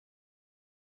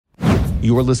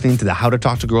You are listening to the How to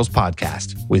Talk to Girls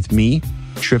podcast with me,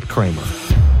 Trip Kramer.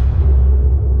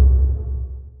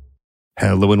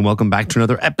 Hello and welcome back to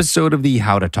another episode of the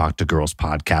How to Talk to Girls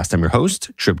podcast. I'm your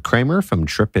host, Trip Kramer from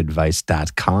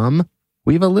tripadvice.com.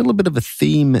 We have a little bit of a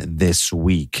theme this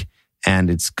week,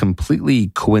 and it's completely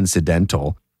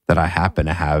coincidental that I happen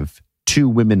to have two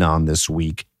women on this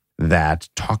week that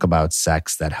talk about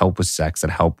sex, that help with sex,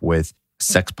 that help with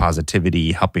sex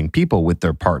positivity, helping people with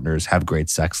their partners have great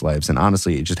sex lives. And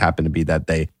honestly, it just happened to be that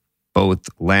they both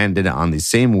landed on the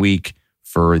same week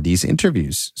for these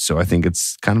interviews. So I think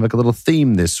it's kind of like a little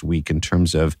theme this week in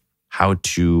terms of how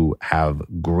to have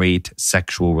great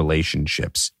sexual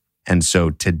relationships. And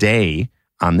so today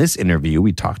on this interview,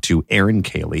 we talked to Erin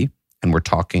Cayley, and we're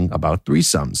talking about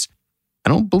threesomes. I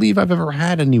don't believe I've ever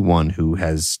had anyone who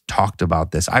has talked about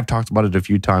this. I've talked about it a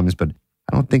few times, but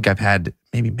I don't think I've had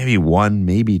maybe one,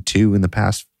 maybe two in the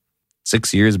past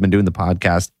 6 years I've been doing the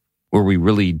podcast where we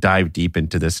really dive deep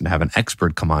into this and have an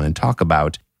expert come on and talk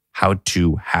about how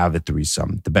to have a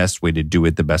threesome, the best way to do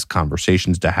it, the best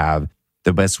conversations to have,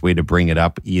 the best way to bring it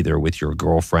up either with your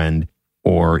girlfriend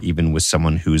or even with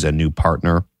someone who's a new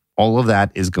partner. All of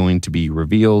that is going to be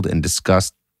revealed and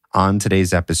discussed on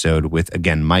today's episode with,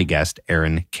 again, my guest,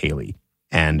 Erin Cayley.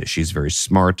 And she's very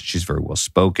smart. She's very well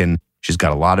spoken. She's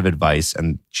got a lot of advice,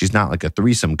 and she's not like a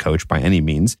threesome coach by any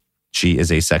means. She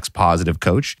is a sex positive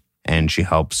coach, and she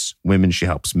helps women, she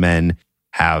helps men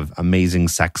have amazing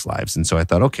sex lives. And so I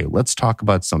thought, okay, let's talk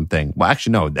about something. Well,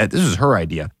 actually, no, this was her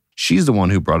idea. She's the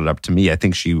one who brought it up to me. I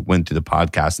think she went through the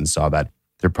podcast and saw that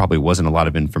there probably wasn't a lot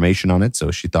of information on it. So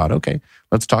she thought, okay,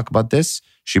 let's talk about this.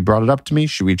 She brought it up to me.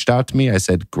 She reached out to me. I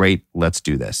said, great, let's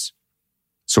do this.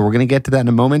 So we're going to get to that in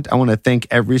a moment. I want to thank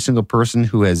every single person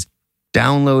who has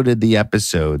downloaded the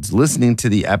episodes, listening to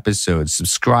the episodes,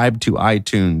 subscribed to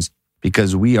iTunes,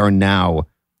 because we are now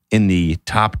in the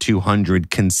top 200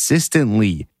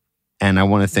 consistently. And I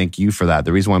want to thank you for that.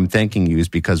 The reason why I'm thanking you is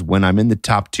because when I'm in the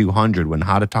top 200, when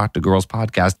How to Talk to Girls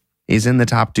podcast is in the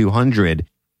top 200,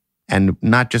 and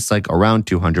not just like around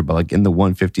 200, but like in the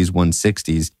 150s,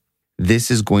 160s, this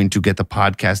is going to get the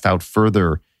podcast out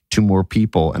further to more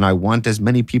people. And I want as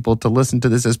many people to listen to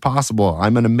this as possible.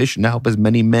 I'm on a mission to help as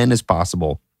many men as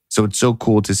possible. So it's so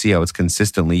cool to see how it's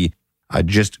consistently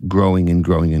just growing and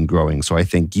growing and growing. So I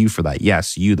thank you for that.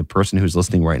 Yes, you, the person who's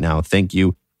listening right now, thank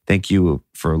you. Thank you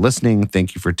for listening.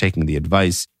 Thank you for taking the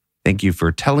advice. Thank you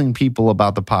for telling people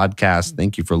about the podcast.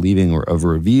 Thank you for leaving a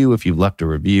review. If you've left a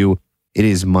review, it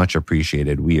is much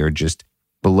appreciated. We are just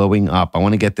blowing up. I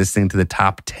want to get this thing to the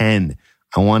top 10.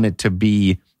 I want it to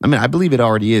be, I believe it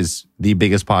already is the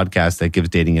biggest podcast that gives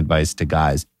dating advice to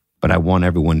guys, but I want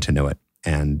everyone to know it.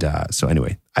 And so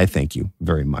anyway, I thank you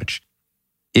very much.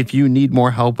 If you need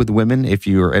more help with women, if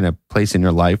you're in a place in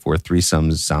your life where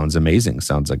threesomes sounds amazing,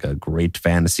 sounds like a great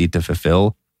fantasy to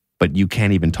fulfill, but you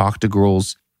can't even talk to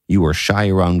girls, you are shy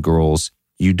around girls,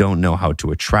 you don't know how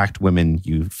to attract women,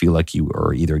 you feel like you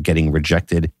are either getting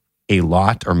rejected a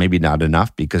lot or maybe not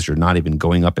enough because you're not even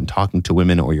going up and talking to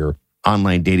women, or your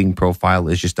online dating profile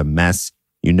is just a mess,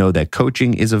 you know that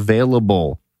coaching is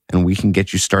available and we can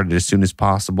get you started as soon as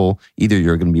possible. Either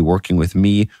you're going to be working with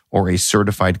me or a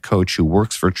certified coach who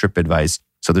works for TripAdvice.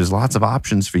 So there's lots of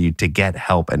options for you to get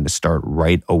help and to start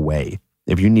right away.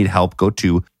 If you need help, go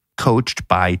to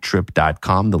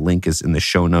coachedbytrip.com. The link is in the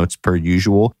show notes per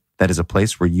usual. That is a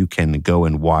place where you can go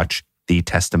and watch the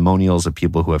testimonials of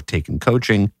people who have taken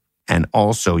coaching. And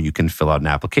also you can fill out an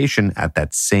application at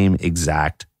that same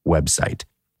exact website,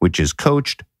 which is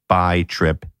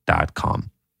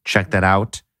coachedbytrip.com. Check that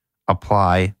out.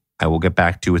 Apply. I will get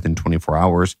back to you within 24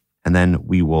 hours, and then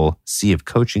we will see if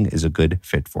coaching is a good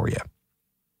fit for you.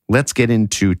 Let's get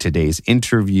into today's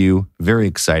interview. Very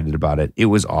excited about it. It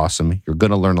was awesome. You're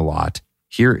going to learn a lot.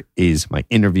 Here is my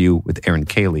interview with Erin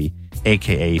Cayley,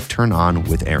 aka Turn On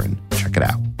with Erin. Check it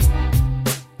out.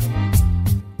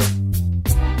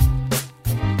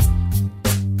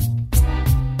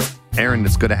 Erin,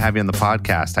 it's good to have you on the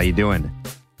podcast. How you doing?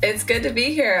 It's good to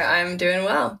be here. I'm doing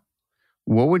well.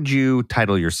 What would you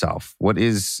title yourself? What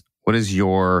is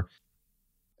your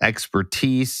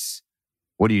expertise?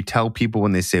 What do you tell people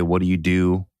when they say, what do you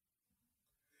do?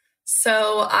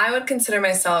 So I would consider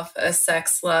myself a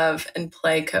sex, love, and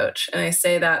play coach. And I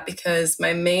say that because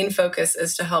my main focus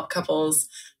is to help couples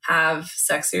have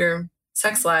sexier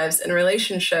sex lives and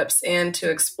relationships and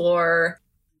to explore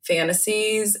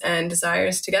fantasies and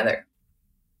desires together.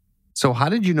 So how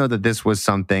did you know that this was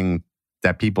something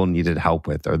that people needed help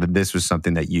with, or that this was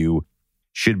something that you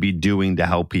should be doing to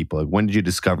help people? Like, when did you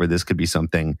discover this could be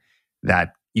something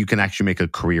that you can actually make a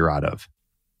career out of?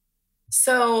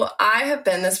 So I have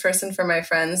been this person for my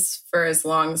friends for as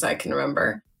long as I can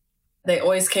remember. They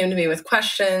always came to me with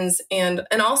questions and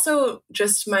also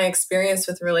just my experience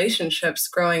with relationships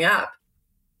growing up.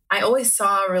 I always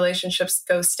saw relationships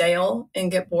go stale and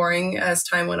get boring as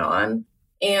time went on.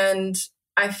 And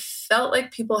I felt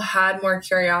like people had more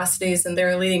curiosities than they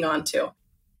were leading on to.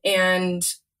 And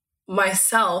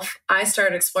myself, I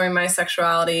started exploring my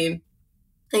sexuality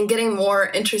and getting more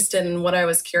interested in what I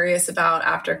was curious about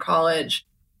after college.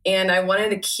 And I wanted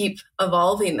to keep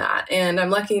evolving that. And I'm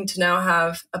lucky to now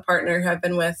have a partner who I've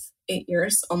been with 8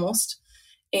 years almost.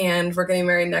 And we're getting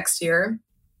married next year.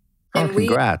 Oh, And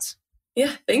congrats.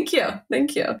 Yeah, thank you.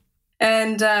 Thank you.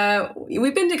 And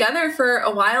we've been together for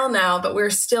a while now, but we're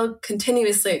still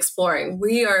continuously exploring.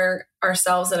 We are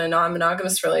ourselves in a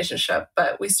non-monogamous relationship,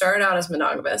 but we started out as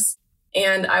monogamous.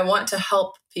 And I want to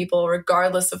help people,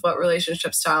 regardless of what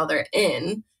relationship style they're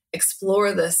in,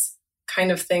 explore this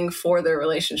kind of thing for their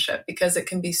relationship because it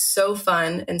can be so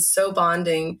fun and so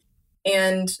bonding.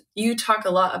 And you talk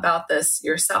a lot about this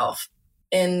yourself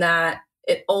in that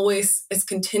it always is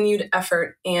continued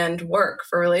effort and work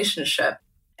for relationship.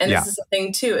 And This is the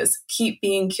thing too, is keep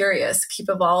being curious, keep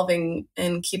evolving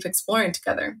and keep exploring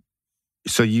together.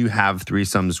 So you have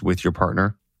threesomes with your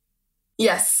partner?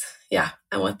 Yes. Yeah.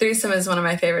 And threesome is one of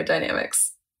my favorite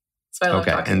dynamics. So I love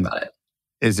talking about it.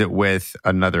 Is it with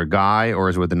another guy or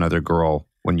is it with another girl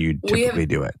when you typically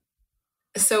do it?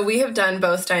 So we have done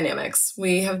both dynamics.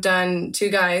 We have done 2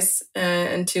 guys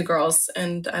and 2 girls,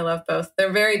 and I love both.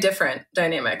 They're very different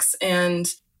dynamics. And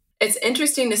it's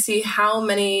interesting to see how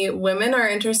many women are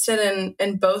interested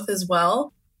in both as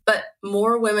well, but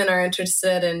more women are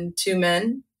interested in 2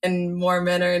 men and more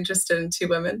men are interested in 2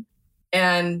 women.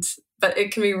 But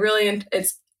it can be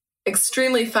it's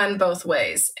extremely fun both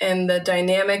ways. And the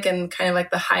dynamic and kind of like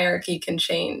the hierarchy can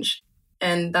change.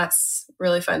 And that's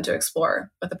really fun to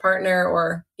explore with a partner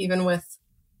or even with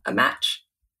a match.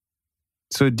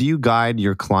 So do you guide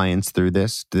your clients through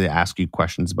this? Do they ask you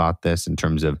questions about this in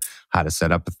terms of how to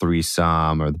set up a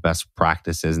threesome or the best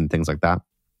practices and things like that?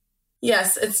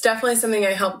 Yes, it's definitely something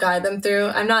I help guide them through.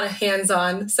 I'm not a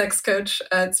hands-on sex coach.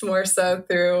 It's more so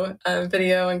through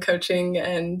video and coaching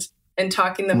and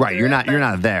talking them right, through. Right, you're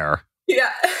not there.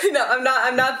 Yeah, no,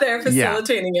 I'm not there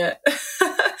facilitating it.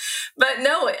 But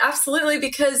no, absolutely,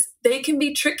 because they can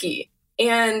be tricky.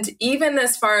 And even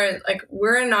as far as like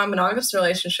we're in a non-monogamous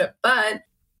relationship, but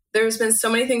there's been so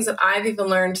many things that I've even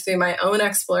learned through my own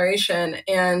exploration,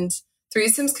 and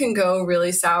threesomes can go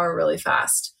really sour really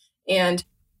fast. And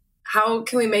how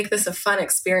can we make this a fun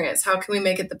experience? How can we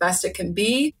make it the best it can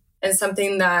be and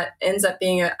something that ends up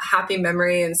being a happy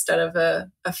memory instead of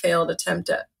a failed attempt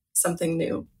at something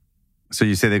new? So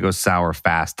you say they go sour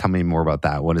fast. Tell me more about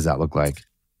that. What does that look like?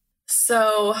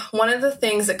 So one of the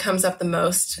things that comes up the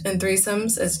most in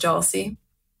threesomes is jealousy.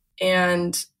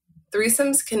 And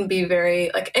threesomes can be very,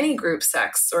 like any group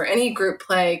sex or any group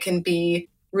play can be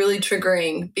really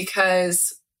triggering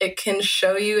because it can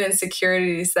show you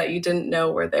insecurities that you didn't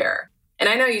know were there. And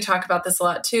I know you talk about this a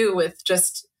lot too with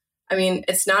just,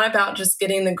 it's not about just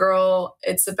getting the girl.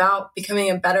 It's about becoming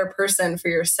a better person for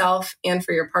yourself and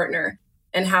for your partner.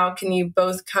 And how can you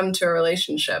both come to a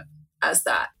relationship as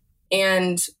that?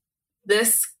 And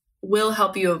this will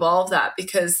help you evolve that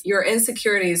because your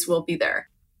insecurities will be there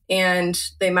and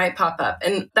they might pop up.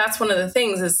 And that's one of the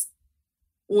things is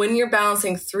when you're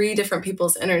balancing 3 different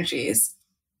people's energies,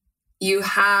 you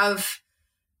have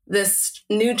this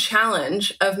new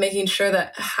challenge of making sure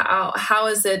that how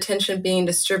is the attention being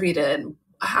distributed?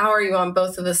 How are you on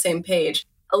both of the same page?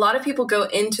 A lot of people go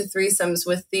into threesomes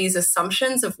with these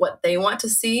assumptions of what they want to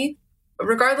see,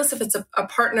 regardless if it's a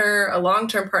partner, a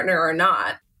long-term partner or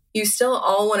not. You still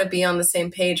all want to be on the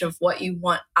same page of what you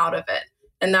want out of it.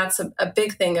 And that's a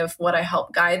big thing of what I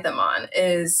help guide them on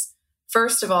is,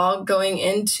 first of all, going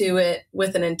into it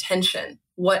with an intention.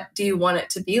 What do you want it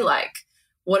to be like?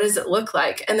 What does it look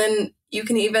like? And then you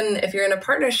can even, if you're in a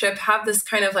partnership, have this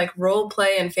kind of like role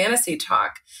play and fantasy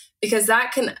talk, because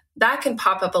that can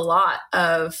pop up a lot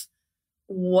of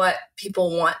what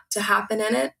people want to happen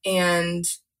in it and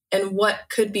what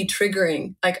could be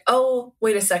triggering. Like, oh,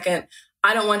 wait a second.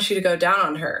 I don't want you to go down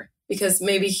on her because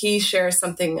maybe he shares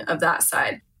something of that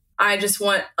side. I just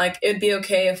want, like, it'd be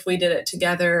okay if we did it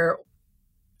together.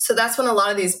 So that's when a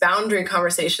lot of these boundary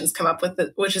conversations come up with,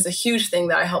 which is a huge thing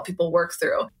that I help people work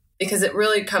through because it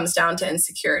really comes down to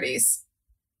insecurities.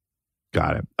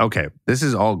 Got it. Okay. This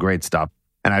is all great stuff.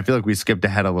 And I feel like we skipped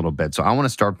ahead a little bit. So I want to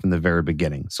start from the very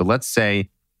beginning. So let's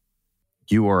say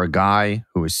you are a guy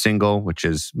who is single, which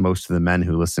is most of the men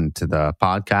who listen to the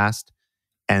podcast,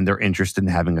 and they're interested in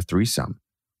having a threesome.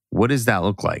 What does that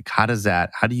look like? How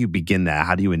do you begin that?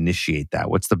 How do you initiate that?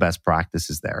 What's the best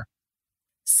practices there?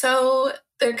 So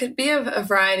there could be a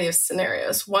variety of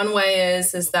scenarios. One way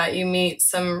is that you meet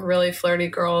some really flirty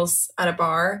girls at a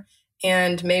bar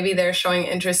and maybe they're showing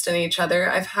interest in each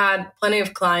other. I've had plenty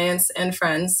of clients and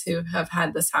friends who have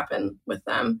had this happen with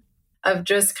them, of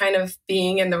just kind of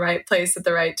being in the right place at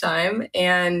the right time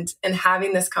and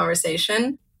having this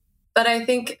conversation. But I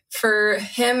think for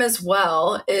him as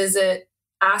well, is it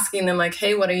asking them like,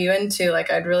 hey, what are you into?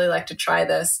 Like, I'd really like to try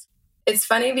this. It's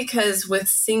funny because with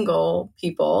single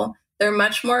people, they're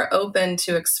much more open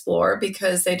to explore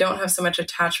because they don't have so much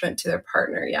attachment to their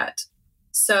partner yet.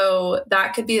 So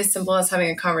that could be as simple as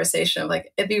having a conversation of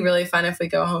like, it'd be really fun if we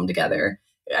go home together.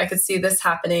 I could see this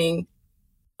happening.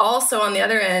 Also on the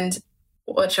other end,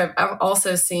 which I've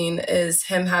also seen, is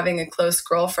him having a close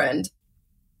girlfriend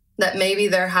that maybe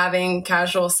they're having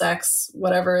casual sex,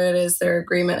 whatever it is their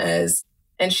agreement is,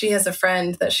 and she has a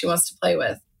friend that she wants to play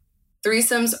with.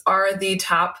 Threesomes are the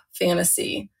top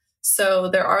fantasy. So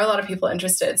there are a lot of people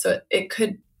interested. So it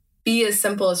could be as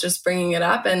simple as just bringing it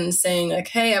up and saying like,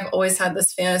 hey, I've always had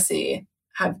this fantasy.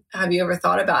 Have you ever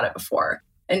thought about it before?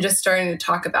 And just starting to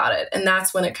talk about it. And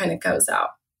that's when it kind of goes out.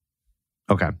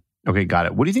 Okay, got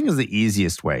it. What do you think is the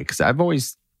easiest way? Because I've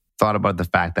always thought about the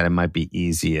fact that it might be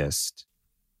easiest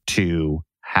to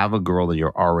have a girl that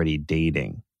you're already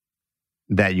dating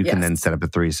that you can then set up a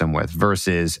threesome with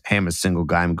versus, hey, I'm a single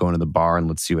guy, I'm going to the bar and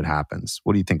let's see what happens.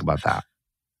 What do you think about that?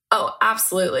 Oh,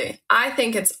 absolutely. I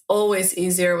think it's always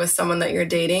easier with someone that you're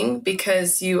dating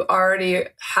because you already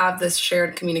have this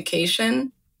shared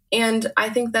communication. And I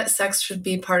think that sex should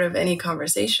be part of any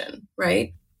conversation,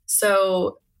 right?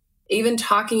 So even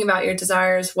talking about your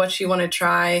desires, what you want to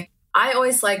try, I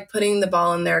always like putting the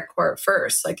ball in their court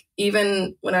first. Like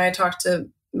even when I talk to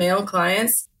male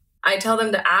clients, I tell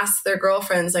them to ask their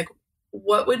girlfriends, like,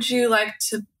 what would you like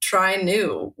to try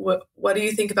new? What do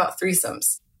you think about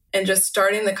threesomes? And just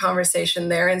starting the conversation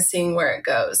there and seeing where it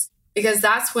goes. Because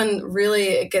that's when really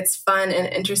it gets fun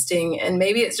and interesting. And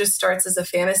maybe it just starts as a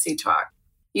fantasy talk.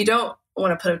 You don't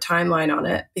want to put a timeline on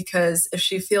it because if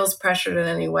she feels pressured in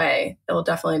any way, it'll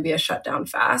definitely be a shutdown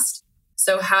fast.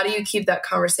 So how do you keep that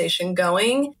conversation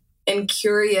going and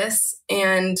curious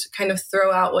and kind of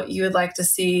throw out what you would like to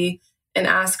see and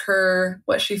ask her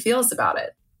what she feels about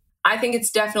it? I think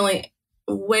it's definitely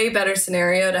a way better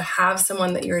scenario to have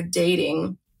someone that you're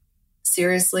dating,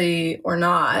 seriously or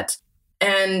not,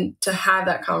 and to have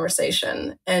that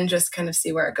conversation and just kind of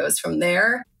see where it goes from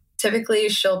there. Typically,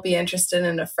 she'll be interested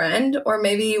in a friend, or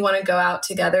maybe you want to go out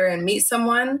together and meet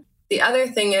someone. The other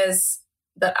thing is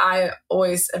that I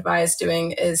always advise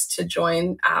doing is to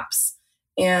join apps.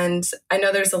 And I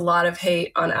know there's a lot of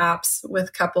hate on apps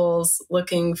with couples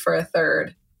looking for a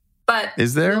third. But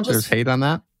is there? There's hate on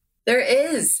that? There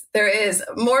is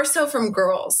more so from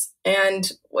girls. And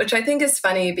which I think is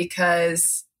funny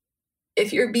because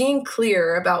if you're being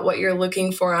clear about what you're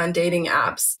looking for on dating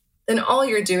apps, then all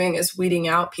you're doing is weeding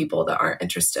out people that aren't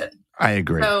interested. I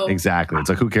agree. Exactly. It's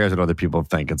like, who cares what other people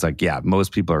think? It's like, yeah,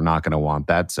 most people are not going to want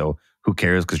that. So who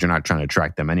cares? Because you're not trying to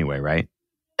attract them anyway, right?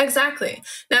 Exactly.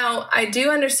 Now, I do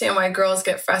understand why girls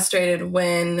get frustrated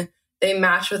when they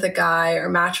match with a guy or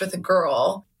match with a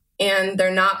girl and they're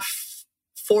not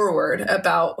forward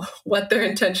about what their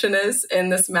intention is in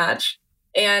this match.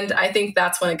 And I think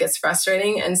that's when it gets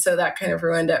frustrating. And so that kind of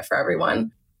ruined it for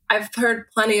everyone. I've heard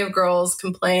plenty of girls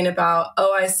complain about,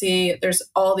 oh, I see there's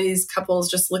all these couples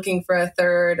just looking for a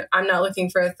third. I'm not looking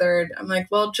for a third. I'm like,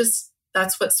 well, just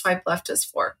that's what swipe left is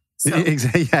for. So,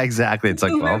 yeah, exactly. It's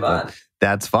like, well,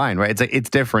 that's fine, right? It's like,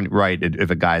 it's different, right? If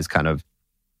a guy's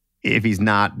if he's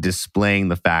not displaying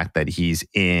the fact that he's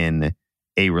in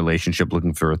a relationship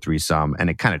looking for a threesome,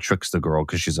 and it kind of tricks the girl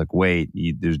because she's like, wait,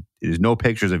 there's no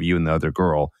pictures of you and the other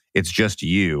girl. It's just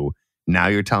you. Now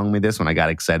you're telling me this when I got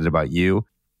excited about you.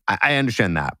 I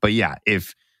understand that. But yeah,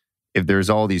 if there's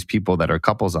all these people that are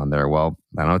couples on there, well,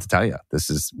 I don't know what to tell you. This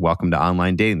is welcome to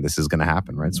online dating. This is going to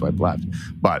happen, right? Swipe left.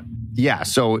 But yeah,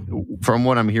 so from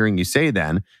what I'm hearing you say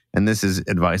then, and this is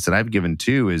advice that I've given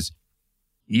too, is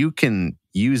you can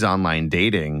use online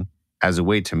dating as a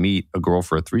way to meet a girl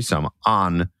for a threesome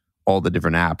on all the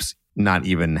different apps, not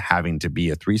even having to be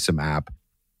a threesome app.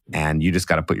 And you just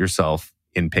got to put yourself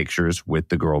in pictures with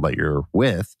the girl that you're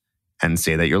with and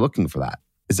say that you're looking for that.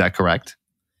 Is that correct?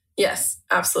 Yes,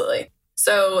 absolutely.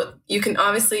 So you can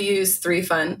obviously use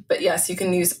ThreeFun, but yes, you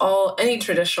can use any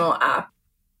traditional app.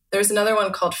 There's another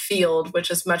one called Field, which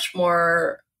is much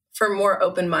more for more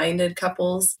open-minded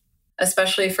couples,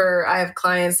 especially I have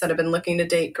clients that have been looking to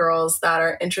date girls that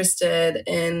are interested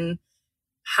in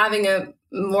having a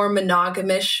more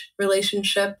monogamish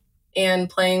relationship. and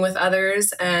playing with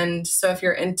others. And so if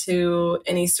you're into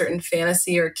any certain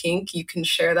fantasy or kink, you can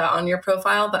share that on your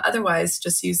profile. But otherwise,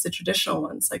 just use the traditional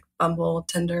ones like Bumble,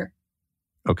 Tinder.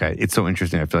 Okay. It's so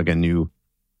interesting. I feel like a new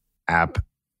app,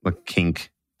 like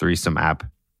kink threesome app,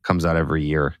 comes out every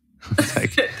year. It's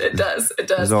like, it does.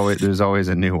 There's always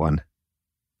a new one.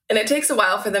 And it takes a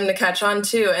while for them to catch on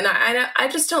too. And I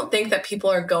just don't think that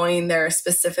people are going there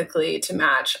specifically to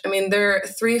match. I mean,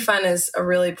 3Fun is a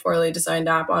really poorly designed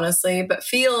app, honestly, but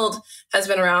Field has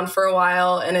been around for a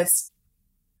while, and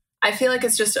I feel like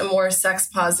it's just a more sex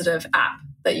positive app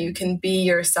that you can be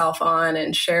yourself on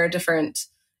and share different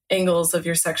angles of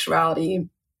your sexuality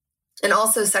and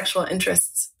also sexual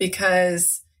interests.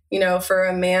 Because, for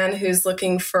a man who's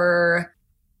looking for,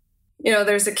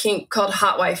 there's a kink called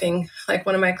hot wifing. Like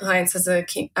one of my clients has a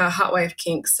hot wife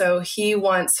kink. So he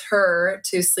wants her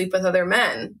to sleep with other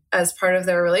men as part of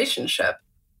their relationship.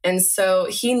 And so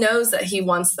he knows that he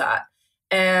wants that.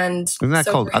 And isn't that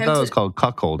called, I thought it was called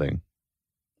cuckolding.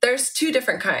 There's two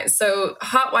different kinds. So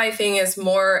hot wifing is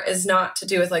not to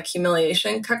do with like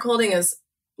humiliation. Cuckolding is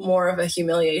more of a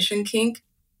humiliation kink.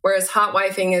 Whereas hot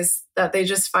wifing is that they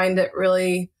just find it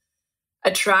really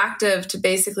attractive to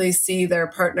basically see their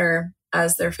partner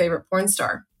as their favorite porn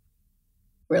star.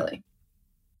 Really.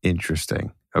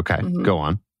 Interesting. Okay, Go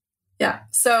on. Yeah.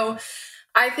 So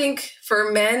I think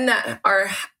for men that are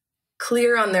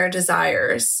clear on their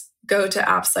desires, go to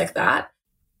apps like that,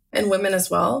 and women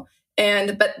as well.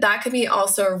 But that could be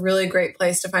also a really great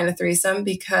place to find a threesome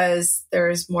because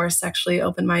there's more sexually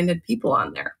open-minded people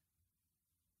on there.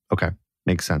 Okay.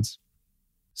 Makes sense.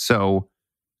 So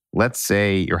let's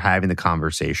say you're having the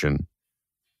conversation,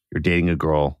 you're dating a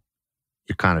girl,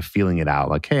 you're kind of feeling it out,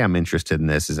 like, hey, I'm interested in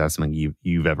this. Is that something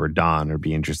you've ever done or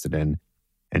be interested in?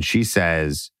 And she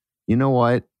says, you know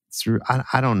what?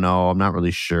 I don't know. I'm not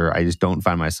really sure. I just don't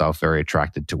find myself very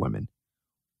attracted to women.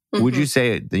 Mm-hmm. Would you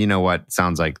say, you know what?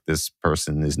 Sounds like this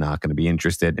person is not going to be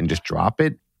interested and just drop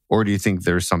it? Or do you think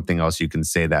there's something else you can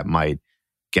say that might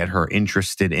get her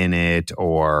interested in it,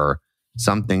 or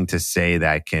something to say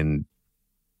that can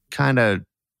kind of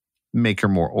make her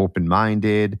more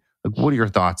open-minded? Like, what are your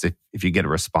thoughts if you get a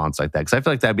response like that? Because I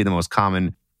feel like that'd be the most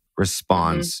common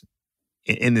response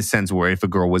in the sense where if a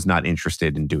girl was not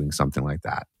interested in doing something like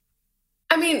that.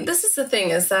 I mean, this is the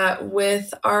thing, is that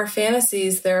with our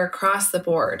fantasies, they're across the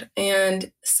board.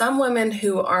 And some women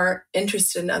who aren't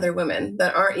interested in other women,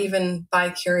 that aren't even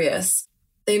bi-curious,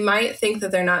 they might think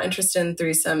that they're not interested in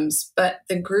threesomes, but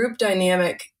the group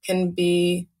dynamic can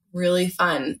be really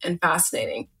fun and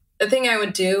fascinating. The thing I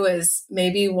would do is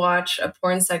maybe watch a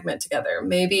porn segment together,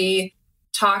 maybe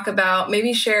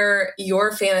share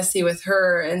your fantasy with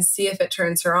her and see if it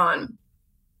turns her on.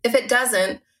 If it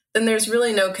doesn't, then there's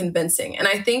really no convincing. And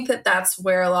I think that that's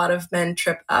where a lot of men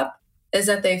trip up, is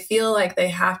that they feel like they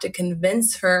have to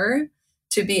convince her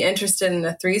to be interested in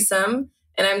a threesome.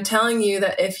 And I'm telling you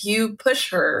that if you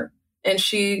push her and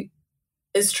she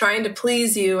is trying to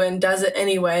please you and does it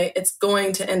anyway, it's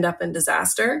going to end up in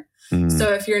disaster.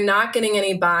 So if you're not getting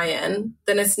any buy-in,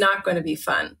 then it's not going to be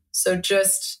fun. So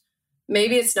just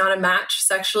maybe it's not a match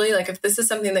sexually. Like if this is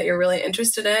something that you're really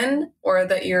interested in, or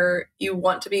that you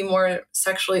want to be more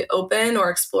sexually open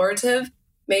or explorative,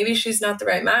 maybe she's not the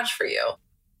right match for you.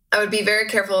 I would be very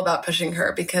careful about pushing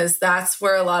her, because that's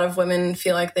where a lot of women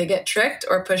feel like they get tricked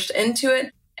or pushed into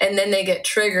it. And then they get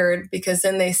triggered because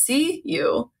then they see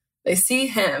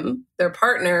him, their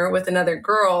partner, with another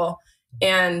girl,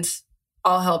 and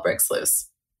all hell breaks loose.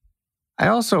 I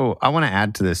want to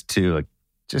add to this too, like,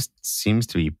 just seems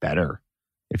to be better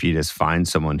if you just find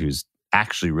someone who's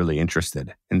actually really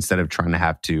interested instead of trying to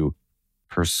have to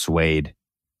persuade,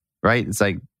 right? It's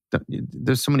like,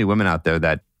 there's so many women out there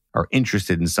that are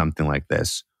interested in something like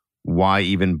this. Why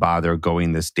even bother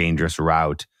going this dangerous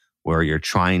route where you're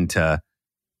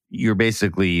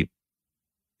basically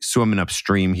swimming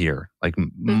upstream here? Like,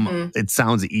 it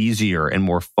sounds easier and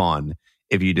more fun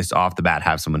if you just off the bat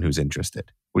have someone who's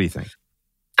interested. What do you think?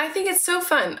 I think it's so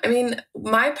fun. I mean,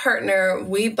 my partner,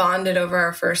 we bonded over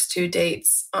our first 2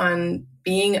 dates on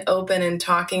being open and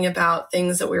talking about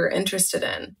things that we were interested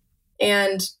in.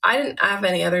 And I didn't have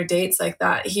any other dates like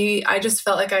that. I just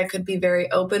felt like I could be very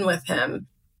open with him.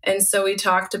 And so we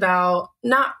talked about,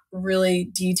 not really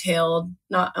detailed,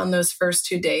 not on those first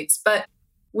 2 dates, but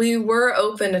we were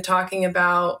open to talking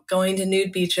about going to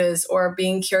nude beaches or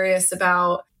being curious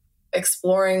about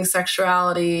exploring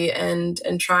sexuality and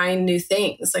trying new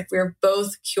things. Like, we were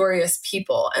both curious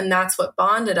people, and that's what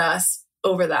bonded us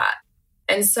over that.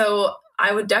 And so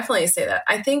I would definitely say that.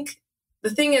 I think the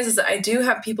thing is that I do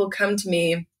have people come to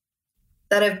me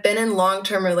that have been in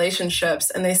long-term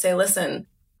relationships, and they say, listen,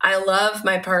 I love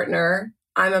my partner.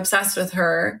 I'm obsessed with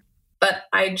her, but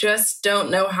I just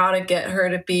don't know how to get her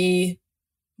to be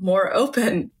more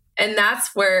open. And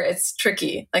that's where it's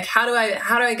tricky. Like, how do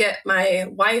I get my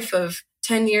wife of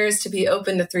 10 years to be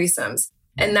open to threesomes?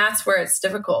 And that's where it's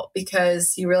difficult,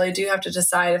 because you really do have to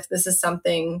decide if this is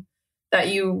something that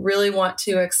you really want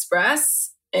to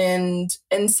express. And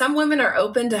some women are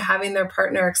open to having their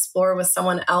partner explore with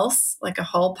someone else, like a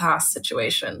hall pass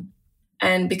situation,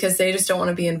 and because they just don't want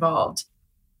to be involved.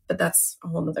 But that's a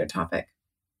whole nother topic.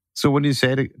 So what do you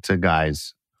say to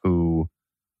guys who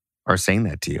are saying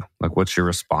that to you? Like, what's your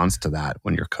response to that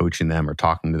when you're coaching them or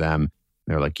talking to them?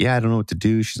 They're like, yeah, I don't know what to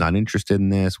do. She's not interested in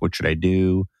this. What should I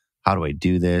do? How do I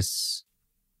do this?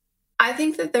 I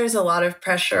think that there's a lot of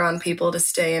pressure on people to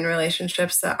stay in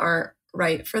relationships that aren't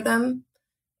right for them.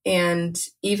 And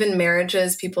even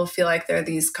marriages, people feel like they're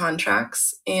these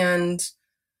contracts. And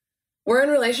we're in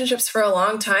relationships for a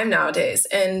long time nowadays.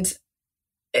 And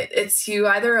it's you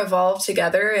either evolve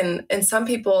together, and some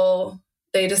people,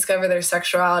 they discover their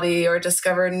sexuality or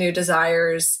discover new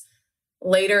desires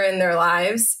later in their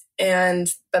lives,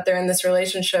 but they're in this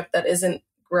relationship that isn't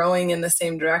growing in the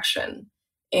same direction.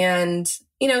 And,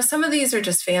 some of these are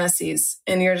just fantasies,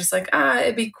 and you're just like,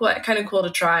 it'd be cool, kind of cool to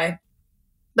try.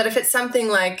 But if it's something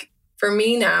like, for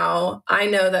me now, I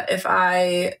know that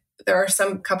there are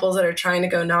some couples that are trying to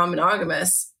go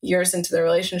non-monogamous years into the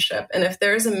relationship. And if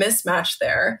there's a mismatch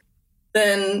there,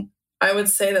 then I would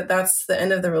say that that's the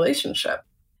end of the relationship.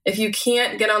 If you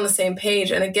can't get on the same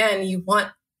page, and again, you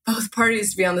want both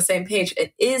parties to be on the same page,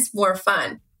 it is more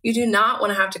fun. You do not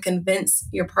want to have to convince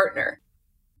your partner.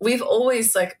 We've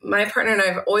always, my partner and I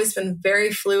have always been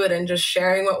very fluid in just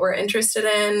sharing what we're interested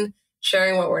in,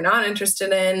 sharing what we're not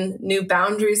interested in, new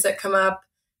boundaries that come up.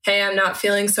 Hey, I'm not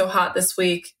feeling so hot this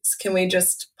week. Can we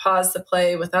just pause the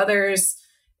play with others?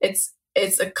 It's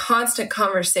a constant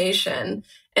conversation.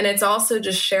 And it's also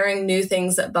just sharing new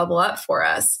things that bubble up for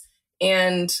us.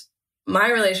 And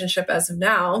my relationship as of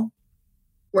now,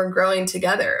 we're growing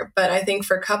together. But I think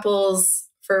for couples,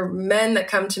 for men that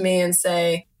come to me and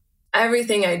say,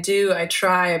 everything I do, I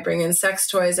try, I bring in sex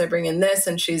toys, I bring in this,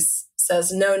 and she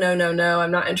says, no,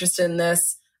 I'm not interested in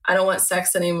this. I don't want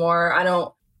sex anymore.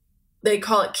 They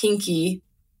call it kinky.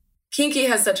 Kinky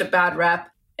has such a bad rep,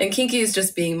 and kinky is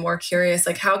just being more curious.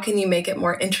 Like, how can you make it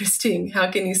more interesting?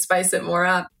 How can you spice it more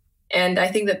up? And I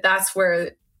think that that's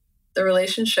where the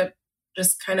relationship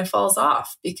just kind of falls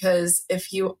off, because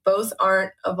if you both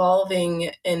aren't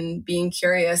evolving and being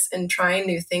curious and trying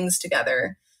new things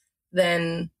together,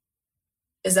 then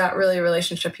is that really a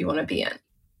relationship you want to be in?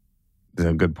 That's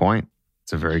a good point.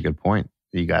 It's a very good point.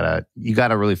 You gotta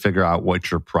really figure out what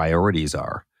your priorities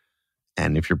are.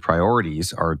 And if your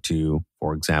priorities are to,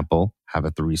 for example, have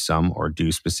a threesome or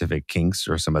do specific kinks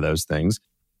or some of those things,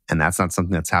 and that's not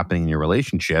something that's happening in your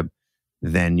relationship,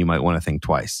 then you might want to think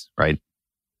twice, right?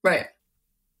 Right.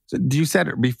 So you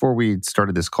said before we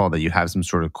started this call that you have some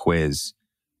sort of quiz.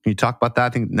 Can you talk about that? I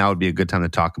think now would be a good time to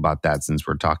talk about that, since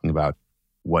we're talking about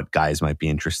what guys might be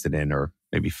interested in, or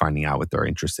maybe finding out what they're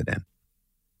interested in.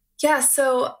 Yeah,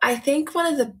 so I think one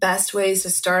of the best ways to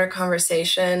start a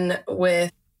conversation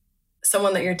with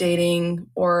someone that you're dating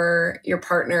or your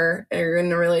partner, or you're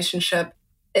in a relationship,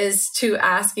 is to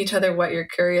ask each other what you're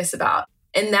curious about.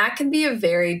 And that can be a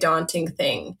very daunting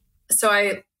thing. So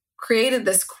I created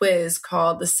this quiz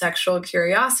called the Sexual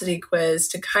Curiosity Quiz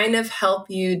to kind of help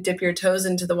you dip your toes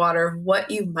into the water of what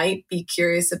you might be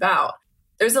curious about.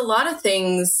 There's a lot of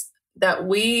things that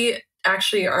we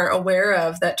actually aren't aware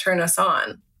of that turn us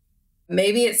on.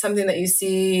 Maybe it's something that you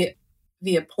see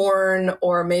via porn,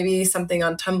 or maybe something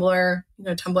on Tumblr.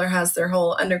 Tumblr has their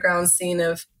whole underground scene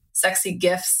of sexy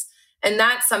GIFs. And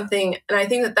that's something, and I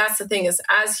think that that's the thing, is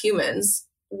as humans,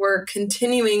 we're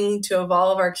continuing to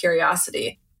evolve our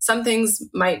curiosity. Some things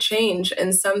might change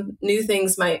and some new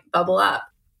things might bubble up.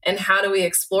 And how do we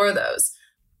explore those?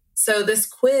 So this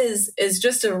quiz is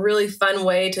just a really fun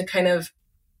way to kind of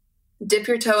dip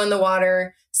your toe in the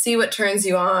water, see what turns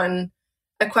you on.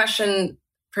 A question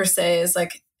per se is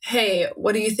like, hey,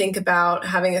 what do you think about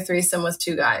having a threesome with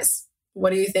two guys?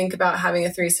 What do you think about having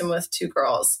a threesome with two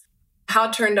girls?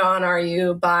 How turned on are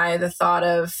you by the thought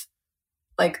of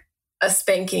like a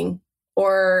spanking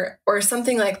or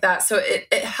something like that? So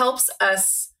it helps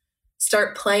us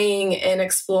start playing and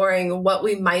exploring what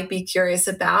we might be curious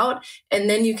about. And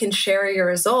then you can share your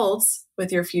results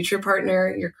with your future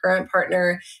partner, your current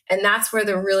partner. And that's where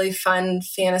the really fun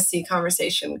fantasy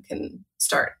conversation can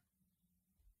start.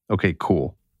 Okay,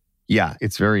 cool. Yeah,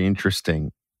 it's very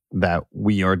interesting that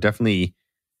we are definitely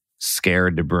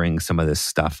scared to bring some of this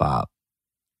stuff up.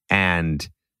 And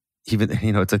even,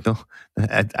 it's like,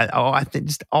 I think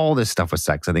just all this stuff with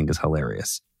sex, I think is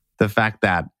hilarious. The fact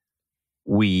that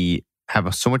we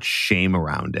have so much shame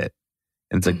around it.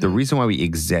 And it's like the reason why we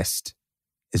exist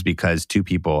is because two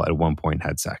people at one point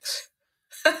had sex.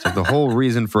 It's like the whole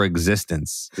reason for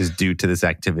existence is due to this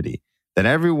activity that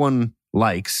everyone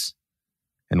likes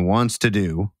and wants to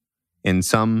do in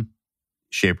some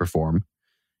shape or form.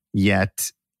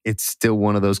 Yet it's still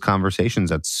one of those conversations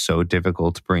that's so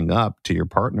difficult to bring up to your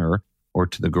partner or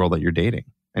to the girl that you're dating.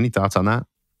 Any thoughts on that?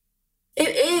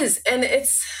 It is. And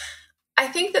I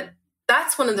think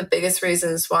that's one of the biggest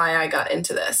reasons why I got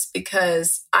into this,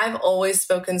 because I've always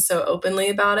spoken so openly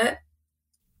about it.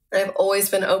 I've always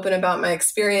been open about my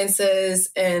experiences,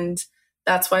 and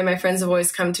that's why my friends have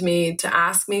always come to me to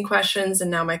ask me questions, and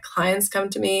now my clients come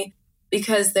to me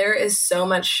because there is so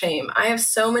much shame. I have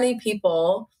so many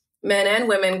people, men and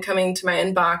women, coming to my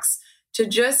inbox to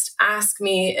just ask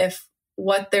me if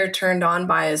what they're turned on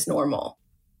by is normal.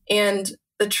 And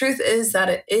the truth is that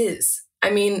it is. I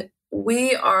mean,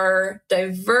 we are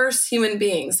diverse human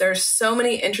beings. There are so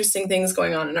many interesting things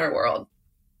going on in our world,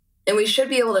 and we should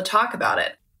be able to talk about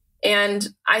it. And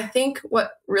I think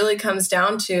what really comes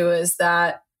down to is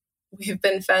that we've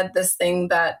been fed this thing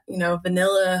that,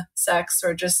 vanilla sex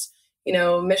or just,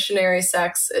 missionary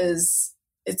sex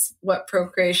it's what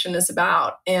procreation is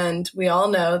about. And we all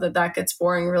know that gets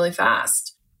boring really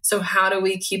fast. So how do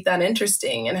we keep that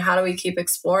interesting, and how do we keep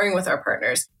exploring with our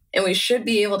partners? And we should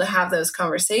be able to have those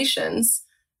conversations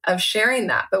of sharing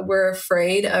that, but we're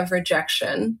afraid of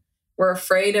rejection. We're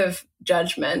afraid of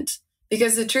judgment,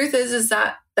 because the truth is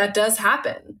that does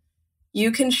happen.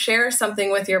 You can share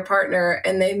something with your partner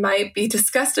and they might be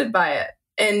disgusted by it.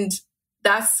 And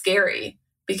that's scary,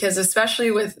 because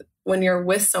especially when you're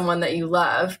with someone that you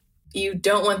love, you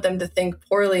don't want them to think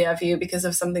poorly of you because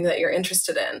of something that you're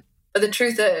interested in. But the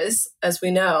truth is, as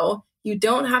we know, you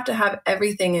don't have to have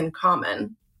everything in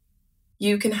common.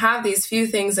 You can have these few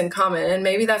things in common, and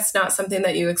maybe that's not something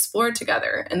that you explore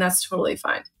together, and that's totally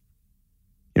fine.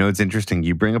 It's interesting.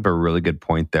 You bring up a really good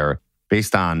point there.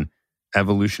 Based on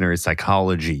evolutionary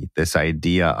psychology, this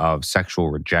idea of sexual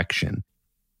rejection,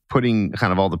 putting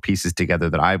kind of all the pieces together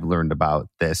that I've learned about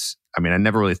this. I mean, I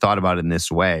never really thought about it in this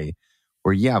way,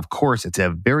 where, yeah, of course, it's a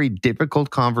very difficult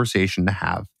conversation to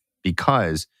have,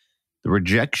 because the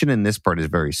rejection in this part is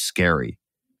very scary,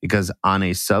 because on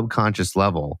a subconscious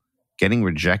level, getting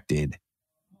rejected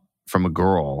from a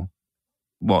girl,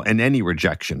 well, and any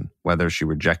rejection, whether she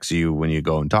rejects you when you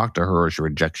go and talk to her, or she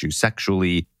rejects you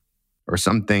sexually or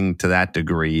something to that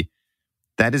degree,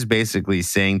 that is basically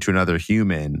saying to another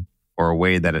human, or a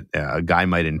way that a guy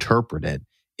might interpret it,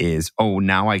 is, oh,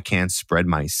 now I can't spread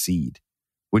my seed,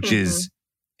 which is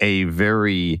a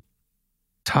very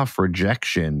tough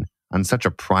rejection on such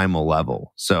a primal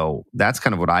level. So that's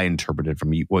kind of what I interpreted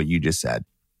from what you just said.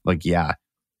 Like, yeah,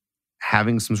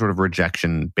 having some sort of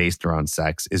rejection based around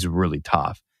sex is really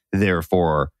tough.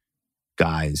 Therefore,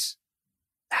 guys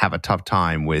have a tough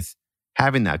time with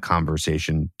having that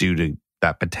conversation due to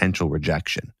that potential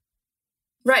rejection.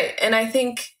 Right. And I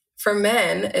think for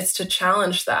men, it's to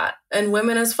challenge that, and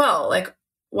women as well. Like,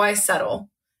 why settle?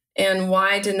 And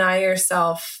why deny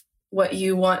yourself what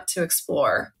you want to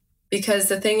explore? Because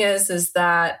the thing is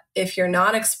that if you're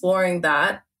not exploring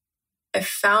that, I've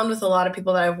found with a lot of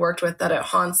people that I've worked with that it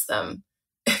haunts them.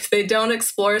 If they don't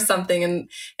explore something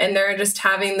and they're just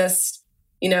having this,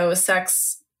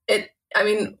 sex,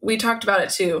 we talked about it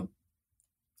too.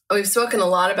 We've spoken a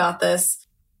lot about this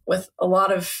with a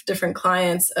lot of different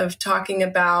clients, of talking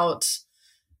about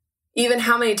even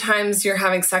how many times you're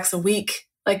having sex a week,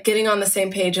 like getting on the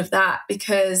same page of that.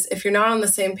 Because if you're not on the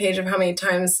same page of how many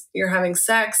times you're having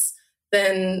sex,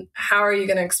 then how are you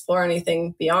going to explore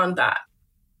anything beyond that?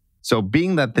 So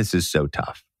being that this is so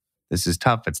tough, it's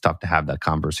tough to have that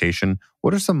conversation.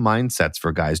 What are some mindsets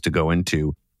for guys to go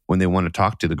into when they want to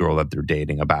talk to the girl that they're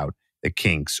dating about the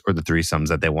kinks or the threesomes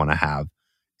that they want to have?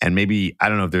 And maybe, I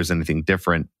don't know if there's anything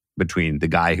different between the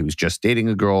guy who's just dating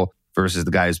a girl versus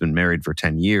the guy who's been married for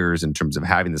 10 years in terms of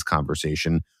having this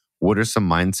conversation. What are some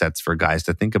mindsets for guys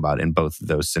to think about in both of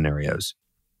those scenarios?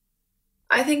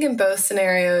 I think in both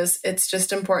scenarios, it's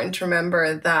just important to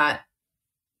remember that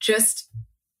just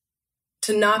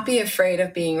to not be afraid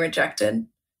of being rejected,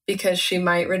 because she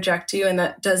might reject you. And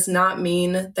that does not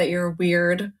mean that you're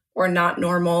weird or not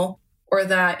normal, or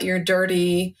that you're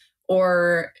dirty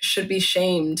or should be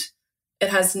shamed. It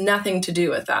has nothing to do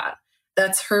with that.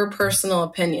 That's her personal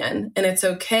opinion. And it's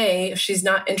okay if she's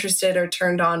not interested or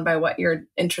turned on by what you're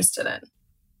interested in.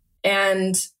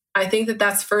 And I think that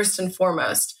that's first and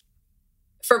foremost.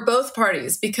 for both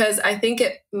parties, because I think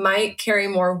it might carry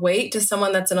more weight to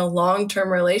someone that's in a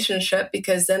long-term relationship,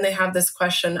 because then they have this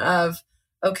question of,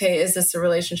 okay, is this a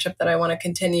relationship that I want to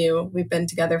continue? We've been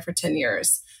together for 10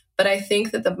 years. But I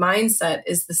think that the mindset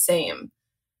is the same.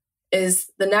 Is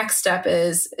the next step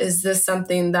is this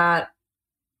something that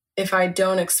if I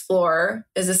don't explore,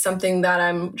 is this something that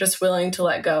I'm just willing to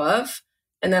let go of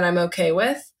and that I'm okay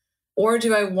with? Or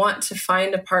do I want to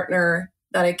find a partner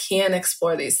that I can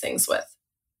explore these things with?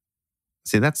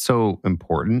 See, that's so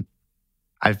important.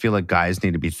 I feel like guys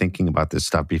need to be thinking about this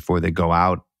stuff before they go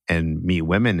out and meet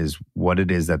women, is what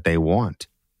it is that they want,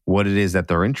 what it is that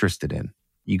they're interested in.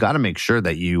 You got to make sure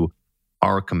that you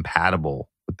are compatible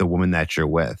with the woman that you're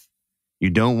with.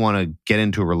 You don't want to get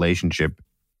into a relationship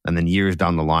and then years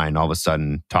down the line, all of a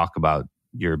sudden talk about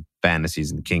your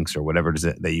fantasies and kinks or whatever it is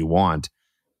that you want.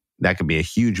 That could be a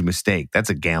huge mistake.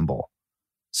 That's a gamble.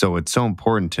 So it's so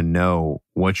important to know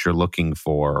what you're looking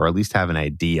for, or at least have an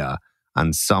idea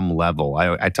on some level.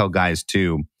 I tell guys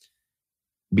too,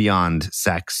 beyond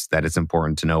sex, that it's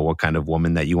important to know what kind of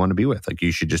woman that you want to be with. Like,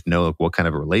 you should just know what kind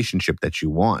of a relationship that you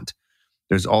want.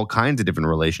 There's all kinds of different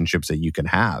relationships that you can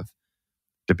have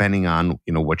depending on,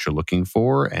 what you're looking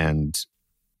for. And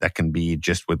that can be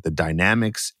just with the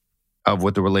dynamics of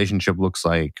what the relationship looks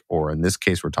like. Or in this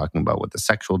case, we're talking about what the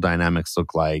sexual dynamics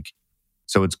look like.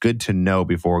 So it's good to know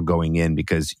before going in,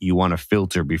 because you want to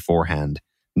filter beforehand,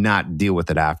 not deal with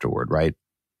it afterward, right?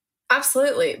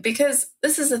 Absolutely. Because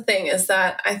this is the thing, is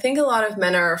that I think a lot of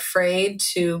men are afraid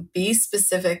to be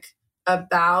specific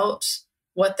about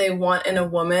what they want in a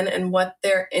woman and what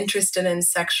they're interested in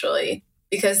sexually,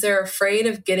 because they're afraid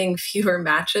of getting fewer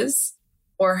matches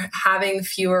or having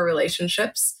fewer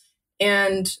relationships.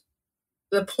 And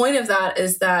the point of that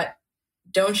is that,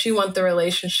 don't you want the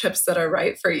relationships that are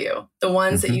right for you? The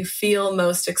ones that you feel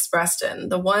most expressed in,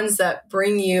 the ones that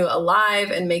bring you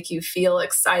alive and make you feel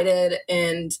excited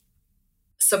and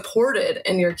supported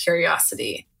in your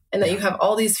curiosity, and that you have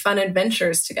all these fun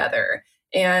adventures together.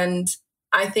 And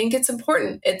I think it's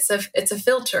important. It's a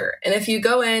filter. And if you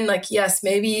go in like, yes,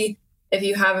 maybe if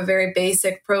you have a very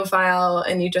basic profile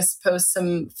and you just post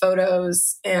some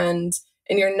photos and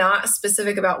you're not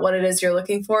specific about what it is you're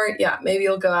looking for, yeah, maybe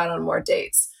you'll go out on more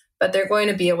dates, but they're going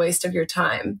to be a waste of your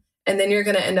time. And then you're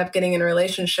going to end up getting in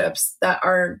relationships that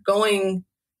are going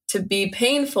to be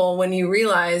painful when you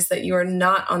realize that you are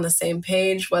not on the same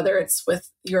page, whether it's with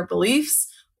your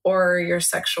beliefs or your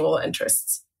sexual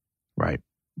interests. Right.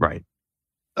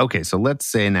 Okay, so let's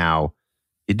say now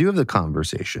you do have the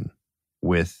conversation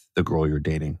with the girl you're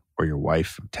dating or your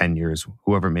wife, 10 years,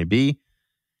 whoever it may be,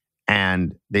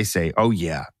 and they say, oh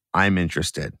yeah, I'm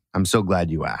interested. I'm so glad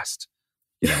you asked.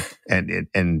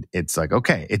 And it's like,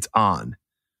 okay, it's on.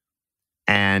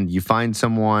 And you find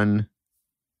someone.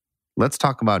 Let's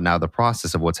talk about now the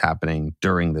process of what's happening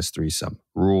during this threesome.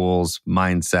 Rules,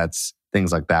 mindsets,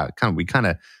 things like that. We kind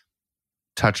of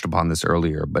touched upon this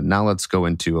earlier, but now let's go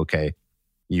into, okay,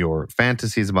 your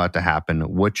fantasy is about to happen.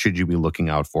 What should you be looking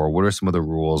out for? What are some of the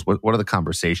rules? What are the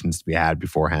conversations to be had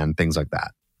beforehand? Things like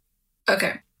that.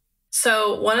 Okay.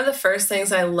 So one of the first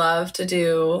things I love to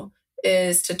do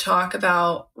is to talk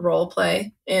about role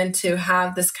play and to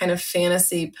have this kind of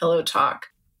fantasy pillow talk,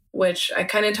 which I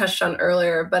kind of touched on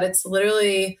earlier, but it's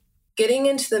literally getting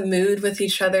into the mood with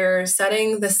each other,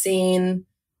 setting the scene,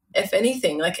 if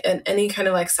anything, like in any kind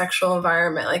of like sexual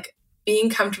environment, like being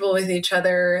comfortable with each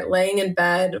other, laying in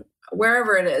bed,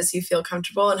 wherever it is you feel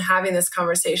comfortable, and having this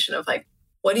conversation of like,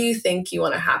 what do you think you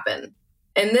want to happen?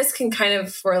 And this can kind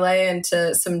of foray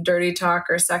into some dirty talk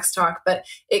or sex talk, but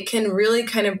it can really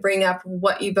kind of bring up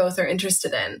what you both are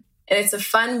interested in. And it's a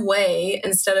fun way,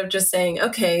 instead of just saying,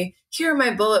 okay, here are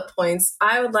my bullet points.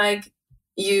 I would like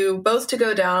you both to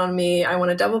go down on me. I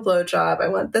want a double blowjob. I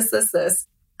want this.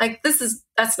 Like,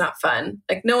 that's not fun.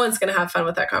 Like, no one's going to have fun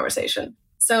with that conversation.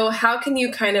 So how can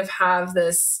you kind of have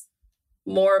this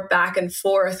more back and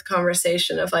forth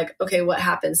conversation of like, okay, what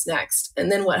happens next?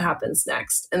 And then what happens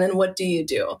next? And then what do you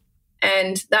do?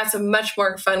 And that's a much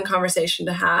more fun conversation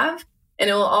to have. And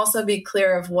it will also be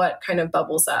clear of what kind of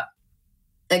bubbles up.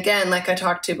 Again, like I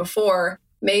talked to before,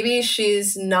 maybe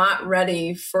she's not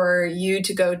ready for you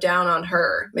to go down on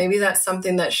her. Maybe that's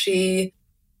something that she,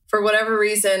 for whatever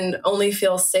reason, only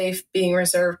feels safe being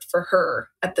reserved for her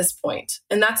at this point.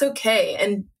 And that's okay.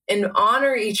 And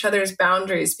honor each other's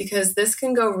boundaries, because this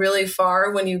can go really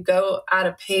far when you go at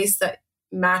a pace that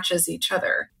matches each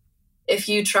other. If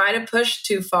you try to push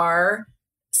too far,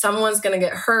 someone's going to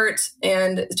get hurt,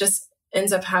 and it just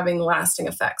ends up having lasting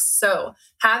effects. So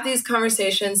have these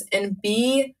conversations and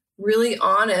be really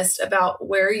honest about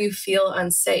where you feel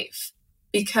unsafe.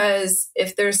 Because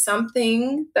if there's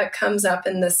something that comes up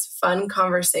in this fun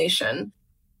conversation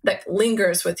that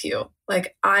lingers with you,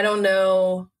 like, I don't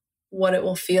know what it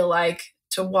will feel like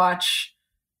to watch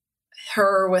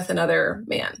her with another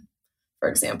man, for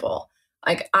example.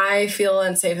 Like, I feel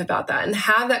unsafe about that, and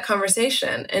have that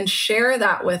conversation and share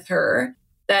that with her,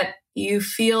 that you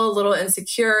feel a little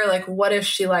insecure. Like, what if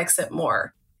she likes it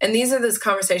more? And these are those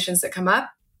conversations that come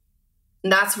up.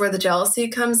 And that's where the jealousy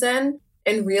comes in,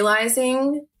 and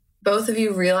both of